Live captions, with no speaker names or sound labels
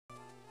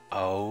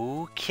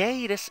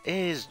Okay, this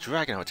is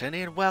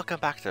DragonofEternity and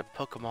welcome back to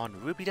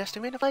Pokemon Ruby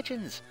Destiny Reign of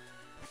Legends.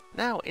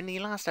 Now, in the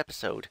last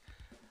episode,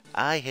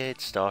 I had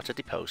started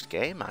the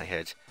post-game. I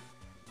had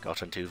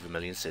gotten to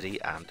Vermillion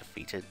City and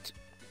defeated,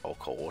 of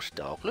course,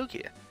 Dark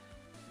Lugia.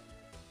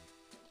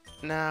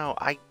 Now,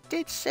 I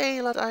did say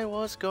that I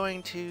was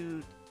going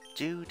to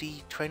do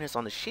the trainers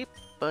on the ship,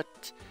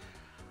 but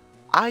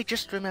I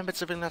just remembered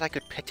something that I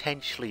could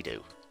potentially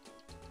do.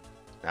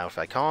 Now, if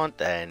I can't,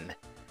 then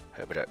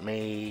hope it at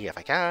me. If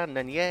I can,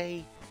 then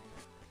yay.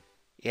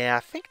 Yeah, I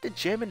think the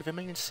gym in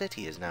Vermillion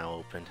City is now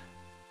open.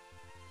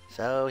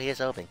 So, here's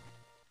hoping.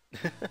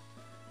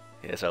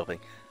 Here's hoping.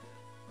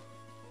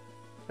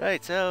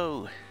 Right,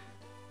 so,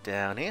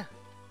 down here.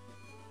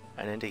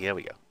 And into here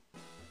we go.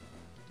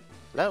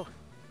 Hello.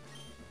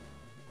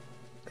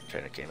 The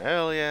trainer came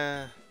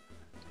earlier.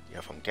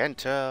 You're from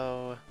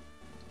Gento.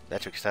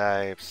 Electric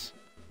types.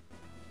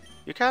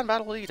 You can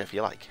battle lead if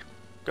you like.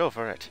 Go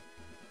for it.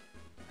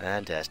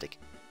 Fantastic.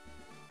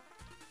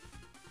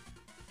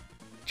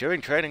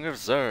 During training with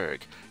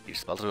Zerg, you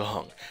spelled it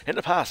wrong. In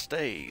the past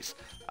days,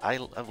 I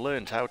have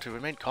learned how to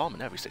remain calm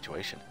in every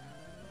situation.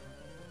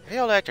 If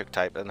you're electric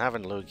type, then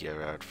having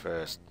Lugia out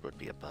first would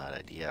be a bad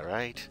idea,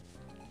 right?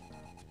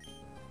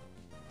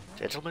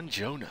 Gentleman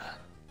Jonah.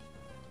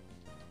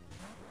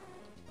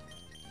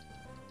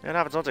 And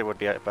having something would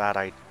be a bad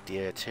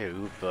idea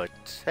too, but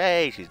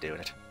hey, she's doing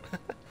it.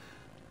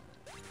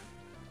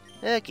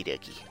 Okie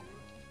dokie.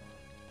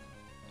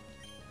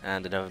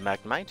 And another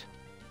Magnemite.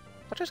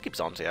 I'll just keep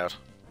Zonzi out.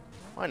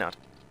 Why not?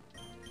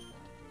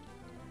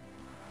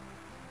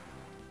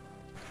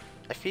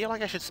 I feel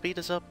like I should speed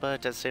this up, but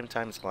at the same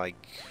time it's like...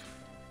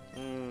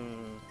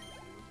 I'll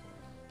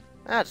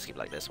just keep it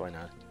like this, why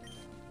not?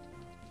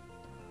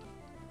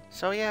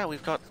 So yeah,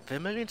 we've got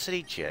Vermillion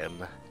City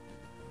Gym.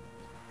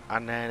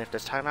 And then if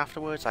there's time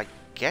afterwards, I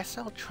guess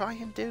I'll try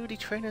and do the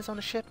trainers on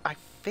the ship. I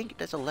think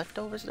there's a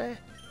leftovers there.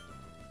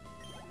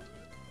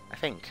 I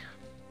think.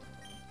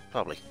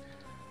 Probably.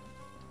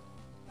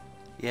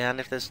 Yeah, and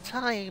if there's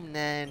time,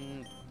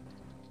 then...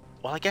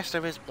 Well, I guess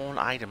there is one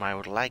item I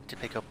would like to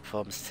pick up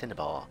from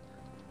Cinnabar.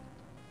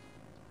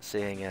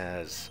 Seeing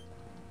as...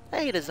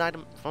 Hey, there's an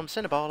item from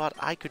Cinnabar that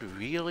I could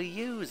really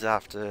use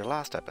after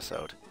last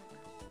episode.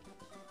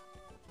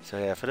 So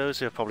yeah, for those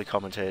who have probably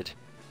commented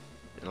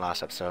in the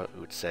last episode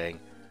saying,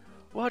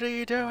 "What are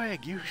you doing?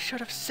 You should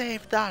have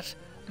saved that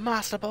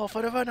Master Ball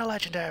for the Runner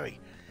Legendary!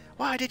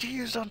 Why did you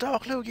use it on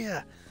Dark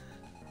Lugia?"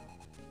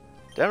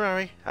 Don't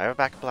worry, I have a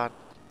backup plan.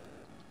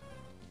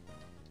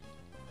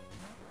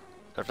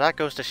 If that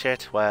goes to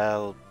shit,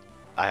 well,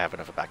 I have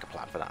another backup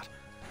plan for that.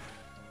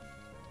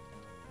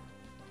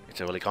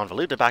 It's a really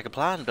convoluted backup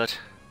plan, but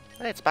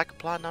hey, it's a backup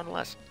plan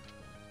nonetheless.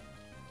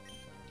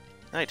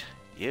 Right,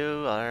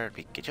 you are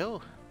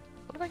Pikachu.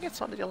 What if I get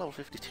something to level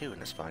 52 in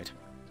this fight?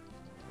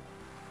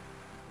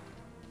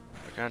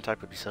 The ground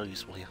type would be so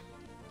useful here.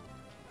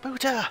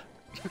 Boota!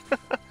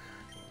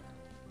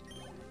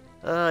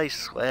 I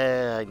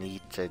swear I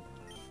need to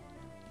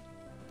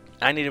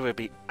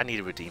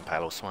redeem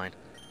Piloswine.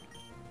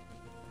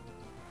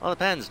 Well, it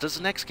depends. Does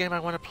the next game I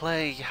want to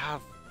play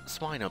have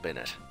Swinub in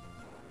it?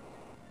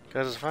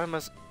 Because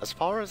as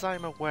far as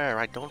I'm aware,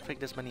 I don't think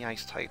there's many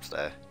ice types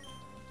there.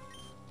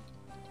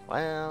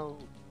 Well,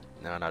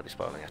 no, I'd be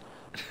spoiling it.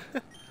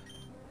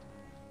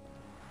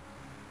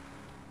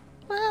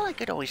 Well, I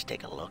could always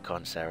take a look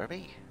on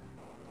Cerebi.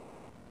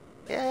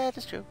 Yeah,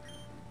 that's true.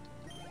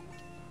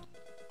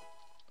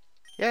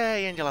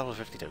 Yay, and you're level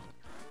 52.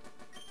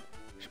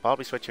 Should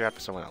probably switch you out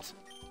for someone else.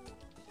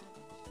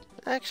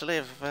 Actually,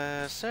 if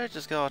Surge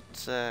has got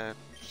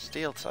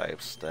steel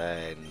types,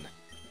 then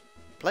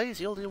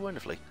Blaze, you'll do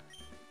wonderfully.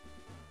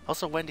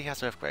 Also, Wendy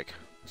has Earthquake,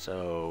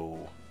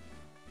 so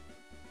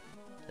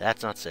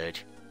that's not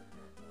Surge.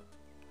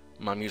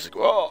 My music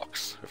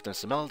rocks. If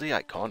there's a melody,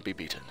 I can't be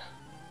beaten.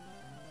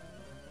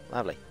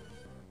 Lovely.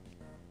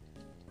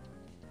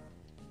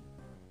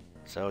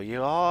 So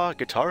you are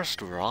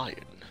guitarist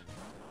Ryan,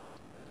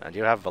 and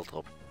you have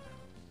Voltop.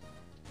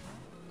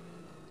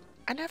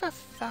 I never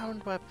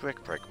found where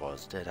Brick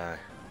was, did I?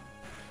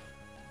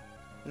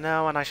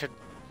 No, and I should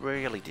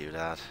really do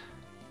that.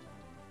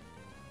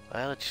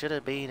 Well, it should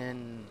have been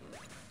in...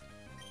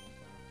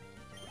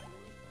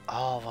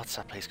 Oh, what's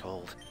that place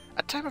called?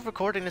 At the time of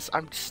recording this,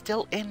 I'm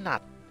still in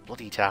that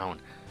bloody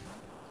town.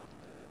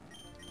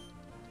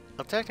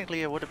 Well,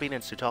 technically it would have been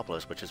in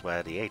Sutopolis, which is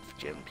where the 8th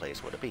gym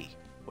place would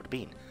have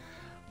been.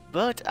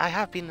 But I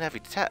have been in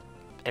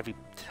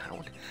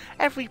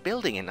every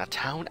building in that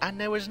town, and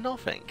there was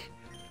nothing.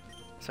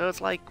 So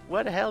it's like,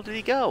 where the hell did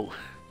he go?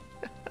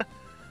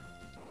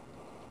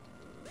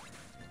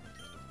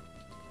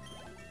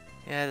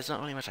 Yeah, there's not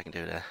really much I can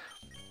do there.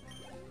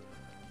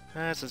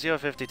 Since you're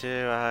 52,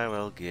 I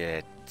will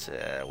get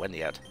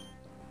Wendy out.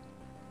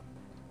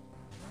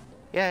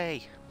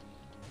 Yay!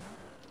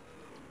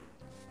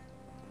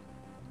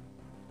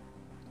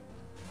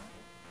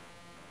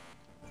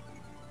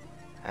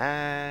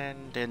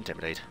 And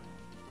Intimidate.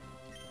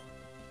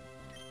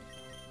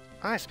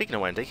 Speaking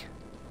of Wendy.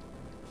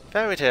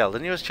 Fairy Tale, the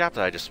newest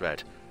chapter I just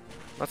read.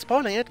 Not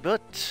spoiling it,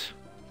 but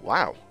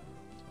wow.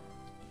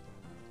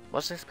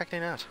 Wasn't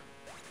expecting that.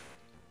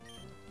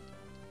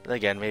 Then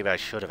again, maybe I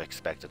should have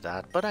expected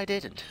that, but I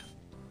didn't.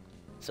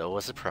 So it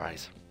was a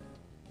surprise.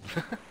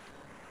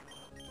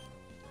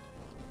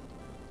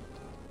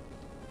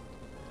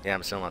 Yeah,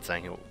 I'm still not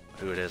saying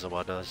who it is or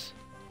what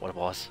it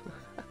was.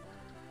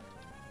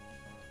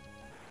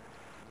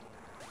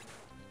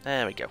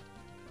 There we go.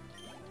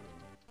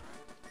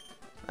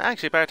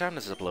 Actually, by the time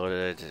this is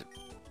uploaded,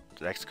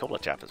 the next couple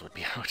of chapters would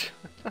be out.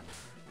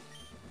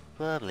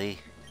 Lovely.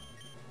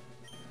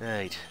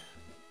 Right.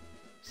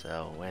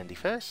 So, Wendy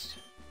first.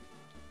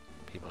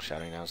 People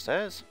shouting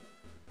downstairs.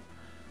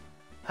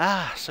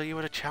 Ah, so you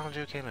were the challenger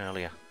who came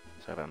earlier.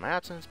 Sorry about my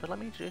absence, but let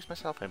me introduce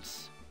myself. I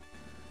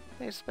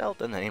spelled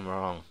the name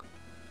wrong.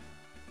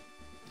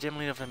 Gym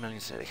leader of Vermillion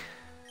City.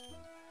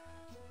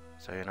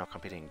 So you're not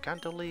competing in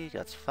Kanto League,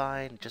 that's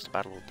fine, just a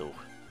battle will do.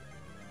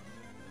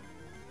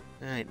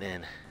 Right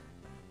then.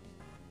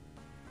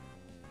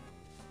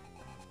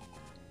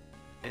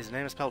 His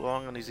name is spelled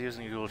wrong and he's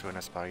using Google to win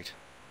a spite.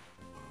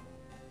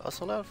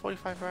 Also level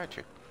 45 for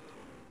archery.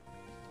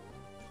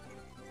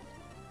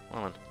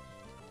 Well then.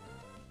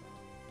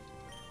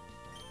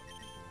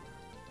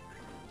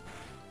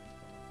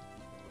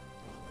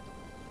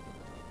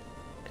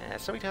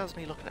 So he tells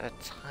me looking at a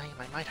time,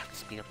 I might have to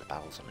speed up the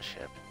battles on the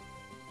ship.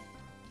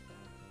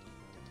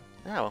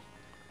 Oh.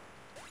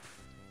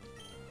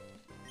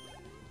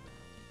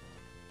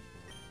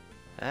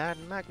 And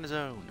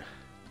Magnezone.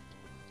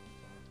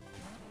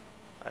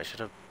 I should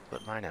have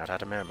put mine out,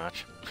 had a mirror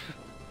match.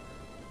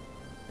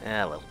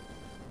 Yeah, well.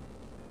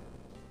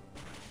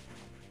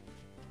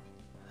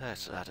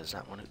 So that is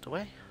that one out the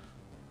way.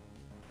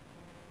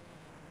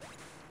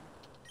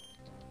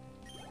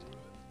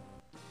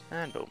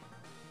 And boom.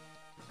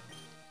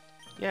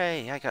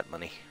 Yay, I got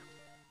money.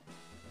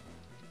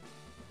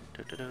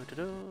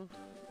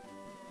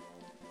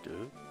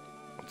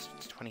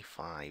 What's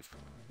 25?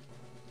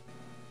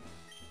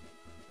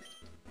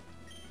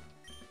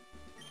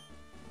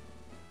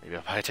 Maybe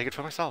I'll buy a ticket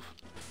for myself.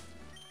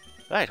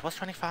 Right, what's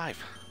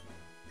 25?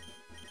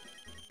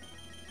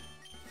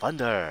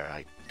 Thunder!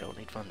 I don't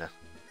need Thunder.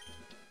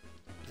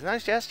 It's a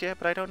nice gesture,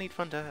 but I don't need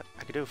Thunder.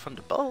 I could do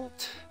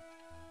Thunderbolt,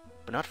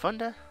 but not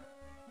Thunder.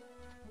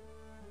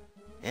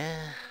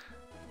 Yeah.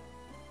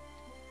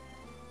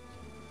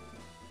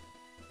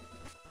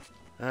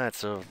 Alright,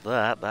 so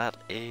that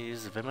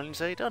is Vermillion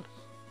City done.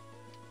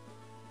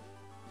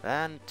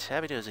 And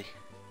tabby doozy.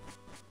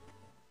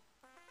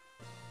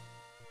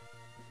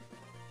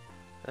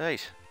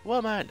 Right,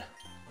 woman!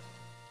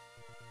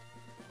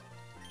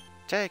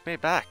 Take me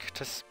back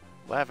to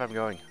wherever I'm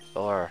going.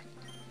 Or...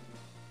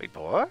 wait,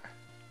 boar?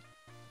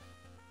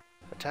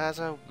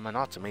 Tazo,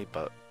 monotony,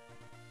 but...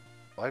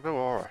 why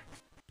boar?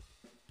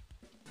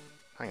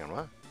 Hang on,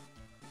 what?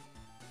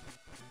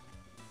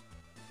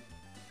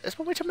 It's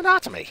one way to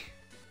monotony!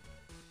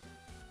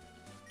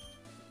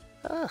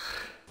 Ugh.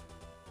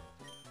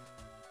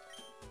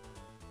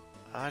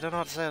 I don't know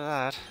what to say to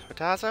that.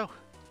 Ritazo?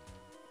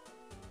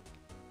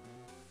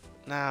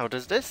 Now,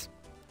 does this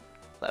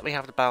let me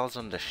have the battles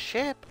on the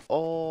ship,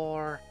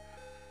 or...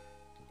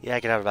 yeah,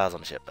 I can have the battles on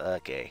the ship.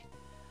 Okay.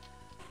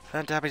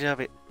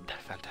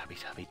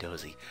 Fantabby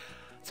dozy.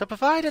 So,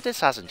 provided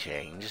this hasn't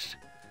changed...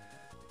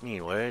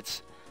 mean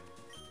words...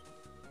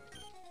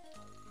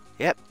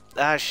 yep,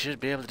 I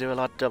should be able to do a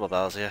lot of double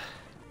battles here.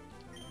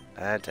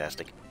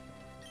 Fantastic.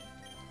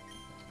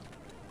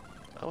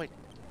 Oh wait.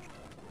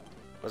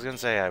 I was gonna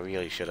say I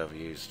really should have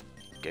used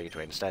Giga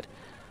Train instead.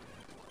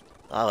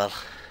 Oh well.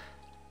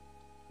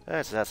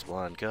 Alright, so that's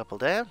one couple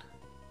down.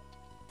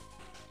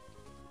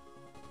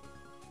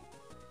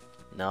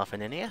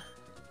 Nothing in here.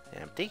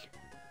 Empty.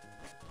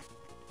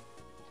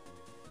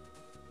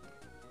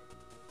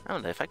 I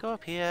don't know if I go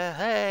up here.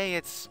 Hey,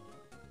 it's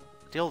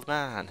the old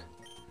man.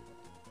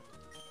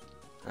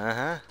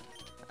 Uh-huh.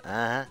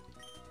 Uh-huh.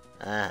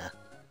 Uh-huh.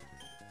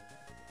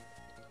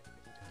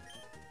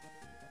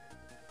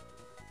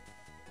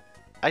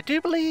 I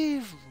do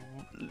believe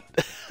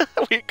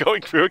we're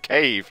going through a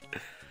cave.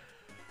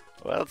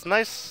 Well, it's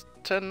nice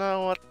to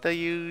know what they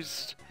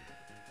used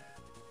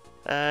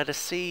the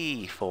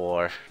sea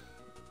for.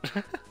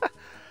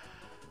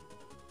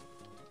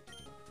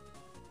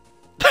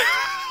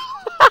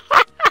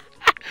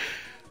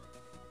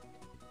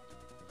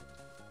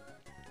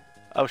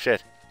 Oh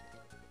shit.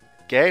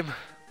 Game?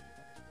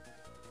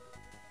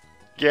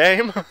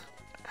 Game?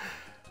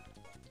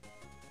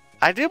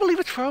 I do believe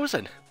it's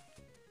frozen.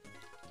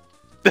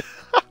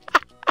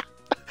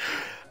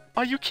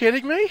 Are you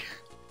kidding me?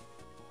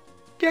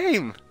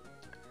 Game.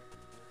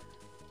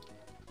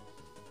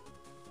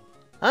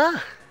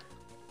 Ah.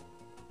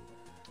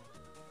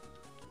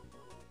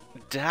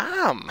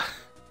 Damn.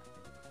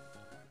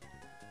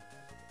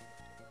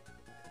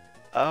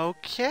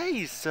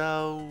 Okay,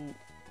 so...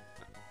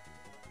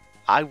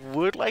 I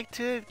would like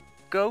to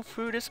go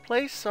through this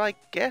place, so I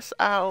guess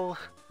I'll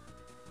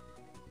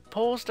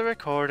pause the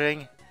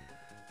recording.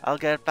 I'll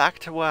get back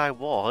to where I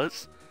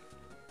was.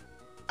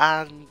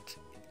 And...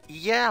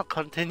 yeah, I'll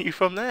continue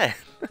from there.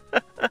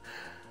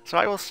 So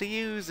I will see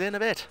you in a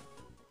bit.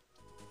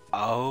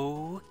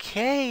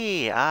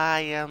 Okay, I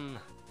am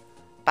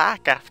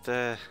back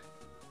after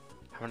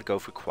having to go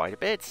through quite a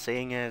bit,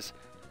 seeing as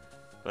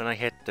when I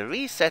hit the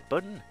reset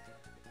button,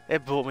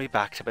 it brought me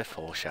back to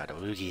before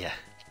Shadowrugia.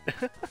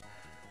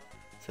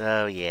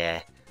 So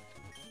yeah,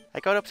 I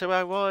got up to where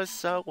I was,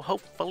 so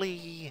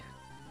hopefully...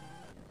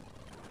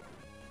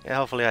 Yeah,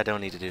 hopefully I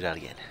don't need to do that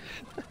again.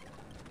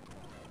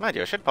 Mind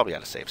you, I should probably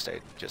add a save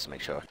state, just to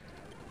make sure.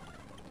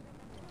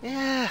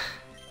 Yeah.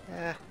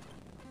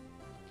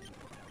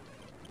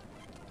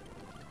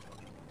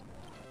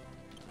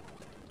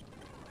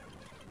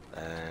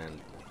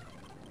 And...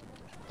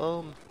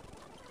 boom.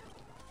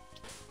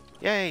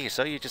 Yay,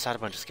 so you just had a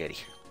bunch of skitty.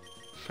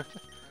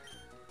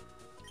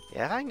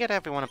 Yeah, if I can get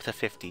everyone up to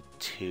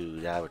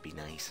 52, that would be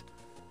nice.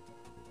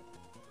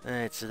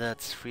 Alright, so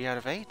that's 3 out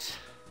of 8.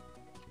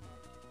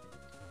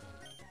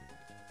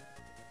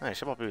 I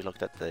should probably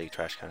looked at the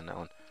trash can on that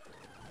one.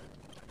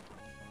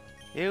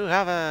 You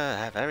have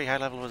a very high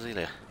level of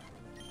Azealia.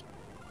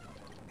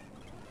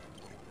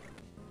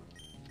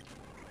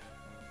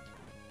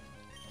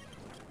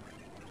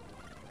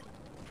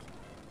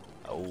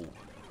 Oh.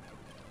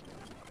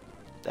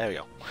 There we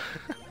go.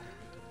 I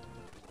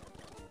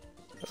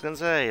was gonna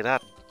say,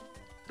 that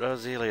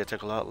Roselia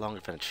took a lot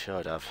longer than it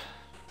should have.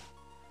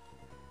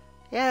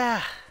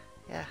 Yeah.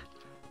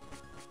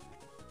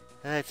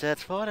 Alright, so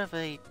that's 4 of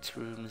 8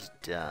 rooms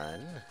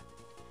done.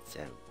 It's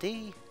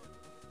empty.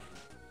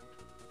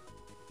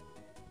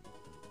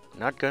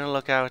 Not gonna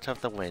look out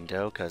of the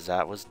window, because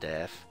that was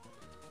deaf.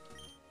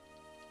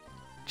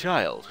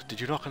 Child,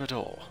 did you knock on the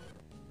door?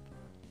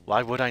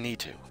 Why would I need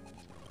to?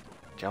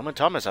 Gentleman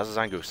Thomas has a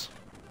Zangoose.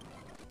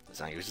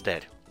 The Zangoose is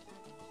dead.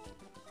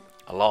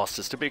 A loss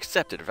is to be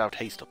accepted without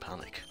haste or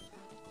panic.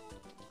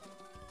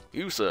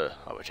 You, sir,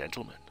 are a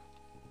gentleman.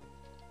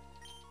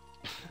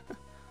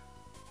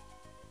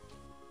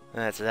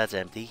 Alright, so that's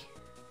empty.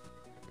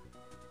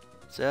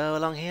 So,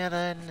 along here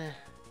then...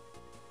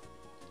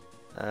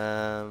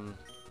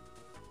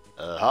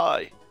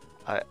 Hi.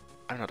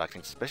 I'm not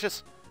acting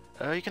suspicious.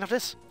 You can have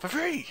this, for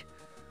free!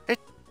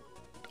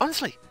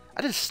 Honestly,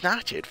 I didn't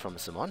snatch it from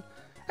someone.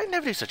 I'd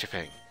never do such a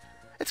thing.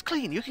 It's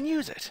clean, you can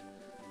use it.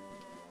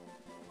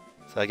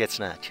 So I get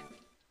snatch.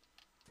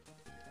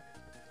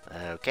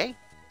 Okay.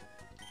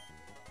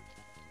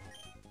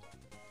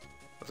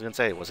 I was gonna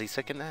say, was he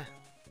sick in there?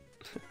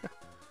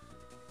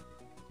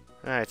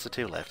 Alright, so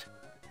 2 left.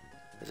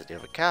 Visit the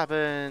other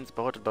cabins.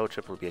 Boarded boat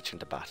trip will be itching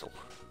to battle.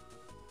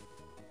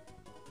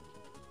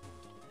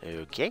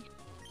 Okay.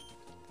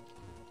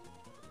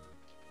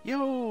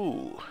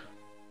 Yo!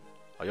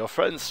 Are your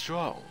friends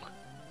strong?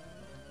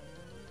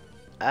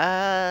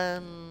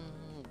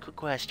 Good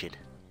question.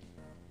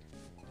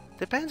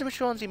 Depends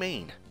which ones you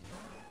mean.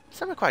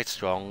 Some are quite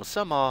strong,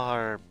 some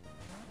are...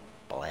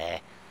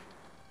 bleh.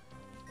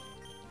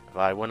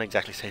 I wouldn't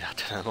exactly say that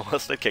to them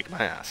unless they kick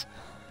my ass.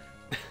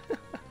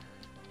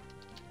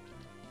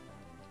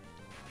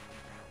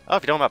 Oh,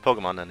 if you're talking about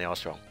Pokemon, then they are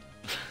strong.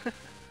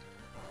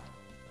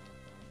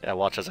 Yeah,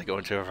 watch as I go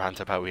into a rant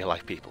about real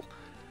life people.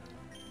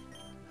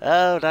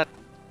 Oh, that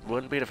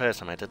wouldn't be the first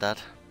time I did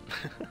that.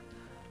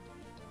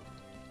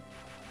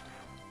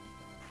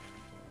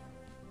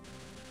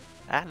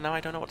 And now I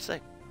don't know what to say.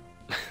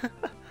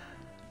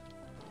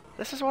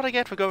 This is what I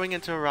get for going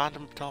into a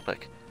random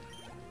topic.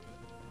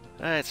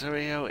 Alright, so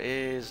Rio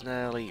is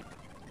nearly...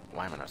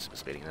 Why am I not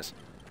speeding this?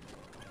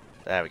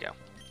 There we go.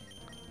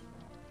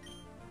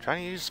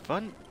 Trying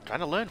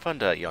to learn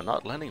Thunder. You're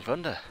not learning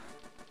Thunder.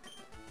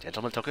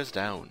 Gentleman took us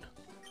down.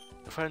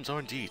 Your friends are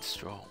indeed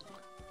strong.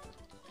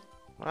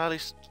 Well, at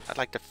least I'd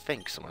like to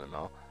think some of them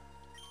are.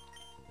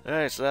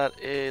 Alright, so that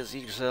is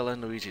Yggdrasil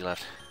and Luigi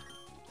left.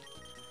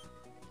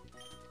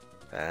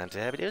 And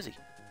Doozy.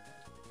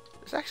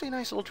 It's actually a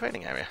nice little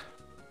training area.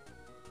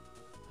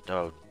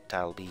 Though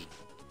I'll be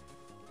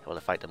able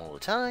to fight them all the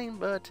time,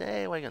 but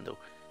hey, what are you gonna do?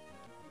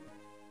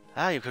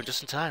 Ah, you've come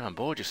just in time. I'm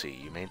bored, you see.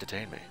 You may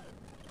entertain me.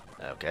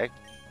 Okay.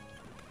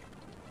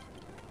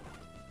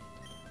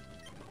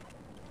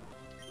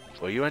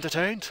 Were you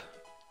entertained?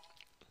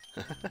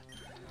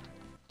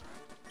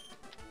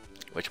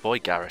 Which boy,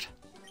 Garrett?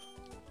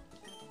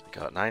 I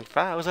got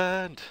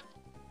 9,000!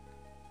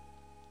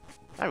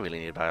 I really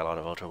need to buy a lot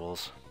of Ultra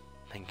Balls.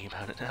 Thinking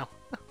about it now.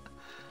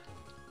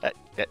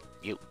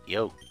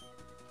 Yo.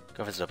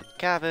 Go visit up at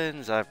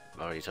cabins. I've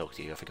already talked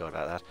to you, I forgot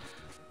about that.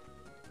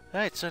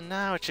 Right, so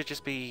now it should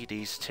just be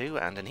these 2,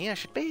 and in here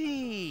should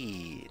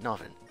be...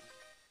 nothing.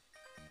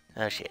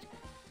 Oh shit.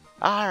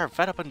 I'm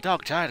fed up and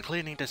dog tired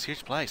cleaning this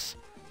huge place.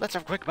 Let's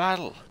have a quick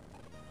battle.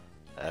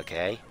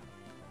 Okay.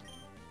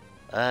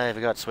 I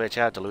forgot to switch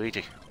out to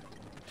Luigi.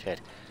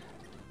 Shit.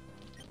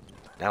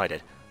 Now I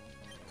did.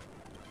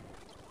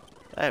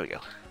 There we go.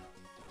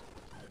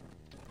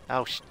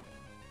 Oh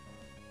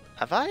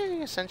have I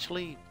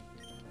essentially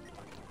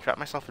trapped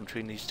myself in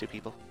between these 2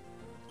 people?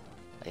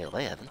 I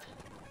haven't.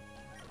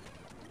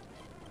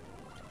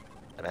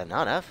 I better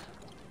not have.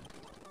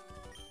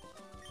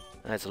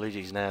 Alright, so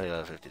Luigi's now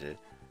level 52.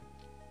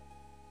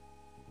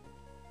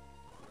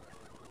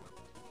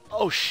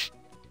 Oh,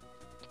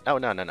 Oh,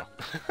 no.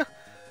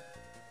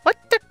 What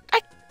the...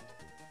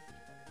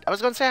 I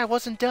was going to say I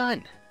wasn't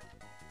done.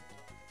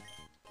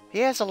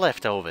 Here's the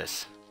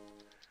leftovers.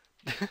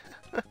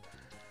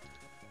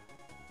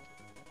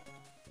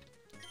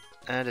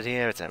 And in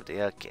here it's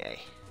empty.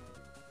 Okay.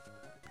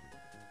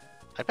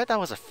 I bet that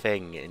was a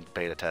thing in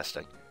beta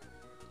testing.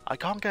 I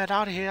can't get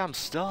out of here, I'm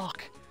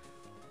stuck.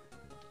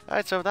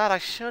 Alright, so that I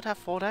should have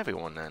fought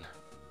everyone then.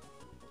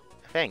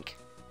 I think.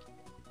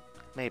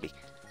 Maybe.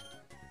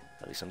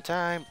 There'll be some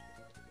time.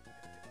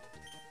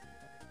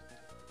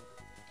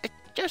 It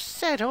just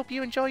said, hope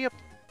you enjoy your...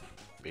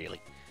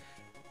 Really?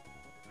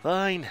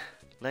 Fine.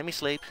 Let me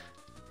sleep.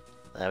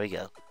 There we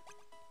go.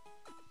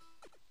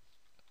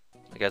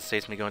 I guess it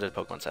saves me going to the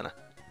Pokemon Center.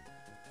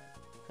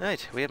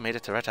 Right, we have made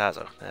it to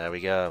Retazo. There we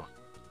go.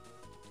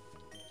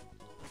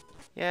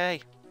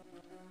 Yay.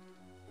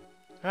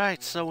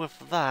 Right, so with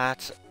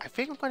that, I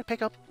think I'm going to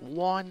pick up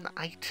one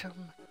item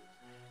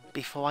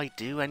before I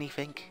do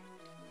anything.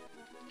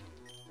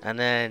 And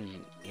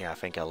then, yeah, I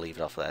think I'll leave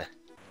it off there.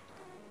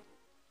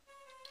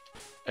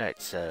 Right,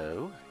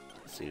 so,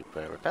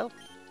 Super Repel.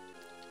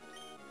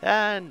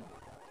 And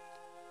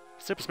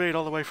Super Speed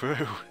all the way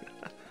through.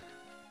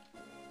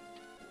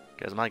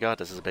 Because, my god,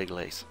 this is a big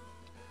lace.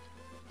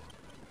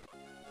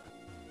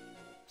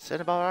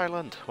 Cinnabar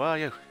Island, where are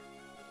you?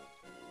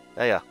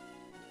 There you are.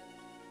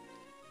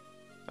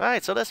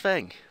 Right, so this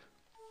thing.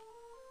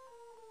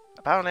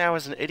 Apparently I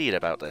was an idiot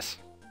about this.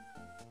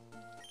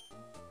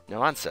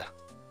 No answer.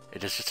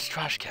 It is just a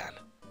trash can.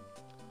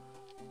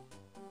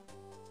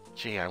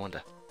 Gee, I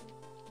wonder.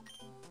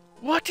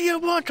 What do you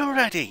want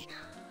already?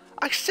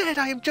 I said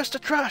I am just a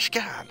trash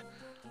can.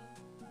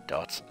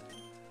 Dots.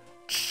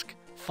 Tsk.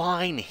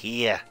 Fine,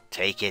 here.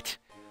 Take it.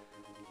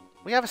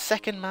 We have a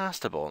second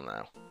Master Ball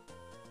now.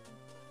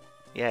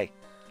 Yay.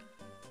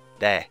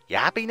 There. You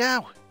happy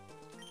now?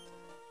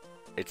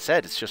 It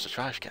said it's just a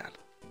trash can.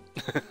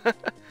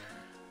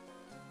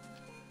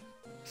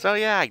 So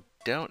yeah, I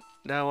don't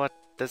know what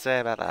to say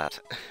about that.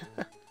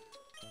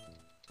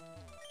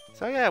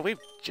 So yeah, we've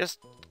just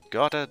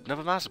got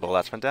another Master Ball.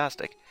 That's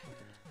fantastic.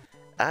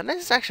 And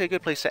this is actually a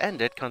good place to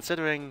end it,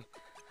 considering...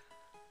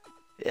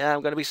 Yeah,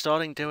 I'm going to be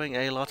starting doing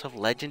a lot of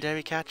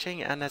legendary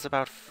catching, and there's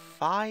about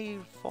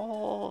 5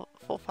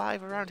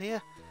 around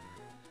here.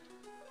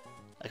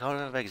 I can't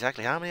remember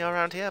exactly how many are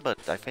around here,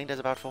 but I think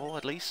there's about 4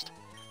 at least.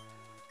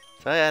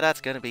 So yeah,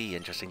 that's going to be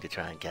interesting to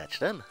try and catch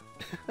them.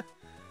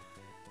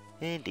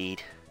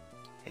 Indeed.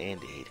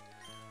 Indeed.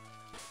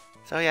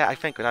 So yeah, I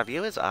think with our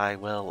viewers, I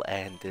will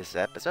end this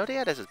episode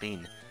here. This has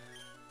been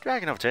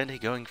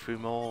DragonofEternity going through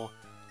more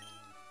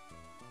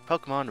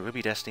Pokemon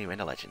Ruby Destiny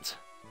Arena Legends.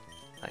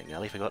 I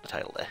nearly forgot the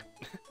title there.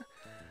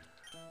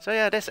 So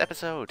yeah, this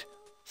episode,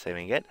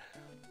 saving it,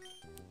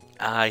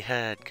 I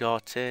had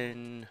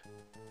gotten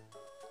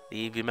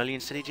the Vermillion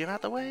City Gym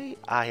out the way.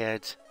 I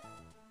had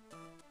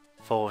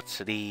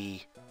fought the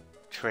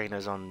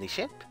trainers on the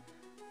ship,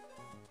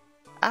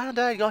 and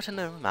I got in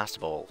the Master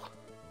Ball.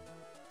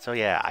 So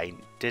yeah, I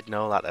did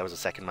know that there was a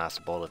second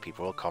Master Ball, if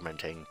people were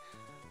commenting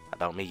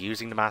about me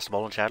using the Master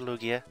Ball in Shadow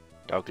Lugia,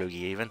 Dark Lugia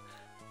even.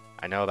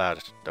 I know about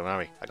it, don't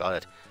worry, I got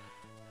it.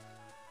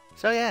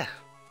 So yeah,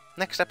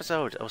 next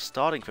episode, or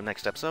starting from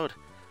next episode,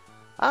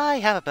 I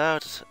have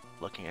about,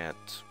 looking at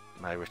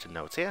my written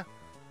notes here,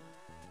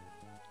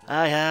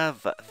 I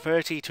have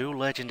 32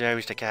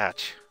 legendaries to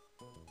catch.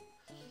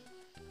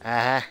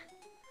 We're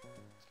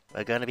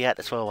gonna be at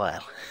this for a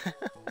while.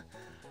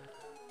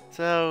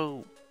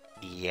 So,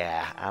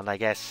 yeah, and I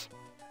guess,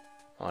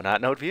 on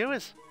that note,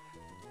 viewers,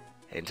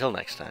 until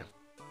next time.